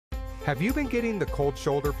Have you been getting the cold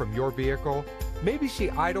shoulder from your vehicle? Maybe she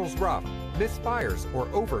idles rough, misfires, or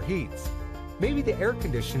overheats. Maybe the air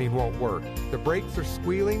conditioning won't work, the brakes are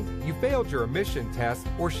squealing, you failed your emission test,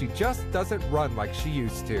 or she just doesn't run like she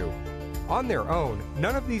used to. On their own,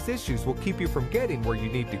 none of these issues will keep you from getting where you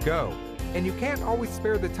need to go. And you can't always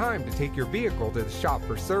spare the time to take your vehicle to the shop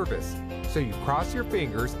for service. So you cross your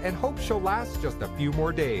fingers and hope she'll last just a few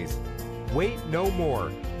more days. Wait no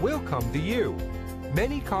more. We'll come to you.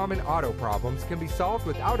 Many common auto problems can be solved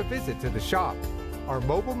without a visit to the shop. Our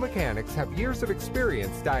mobile mechanics have years of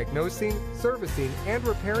experience diagnosing, servicing, and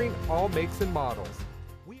repairing all makes and models.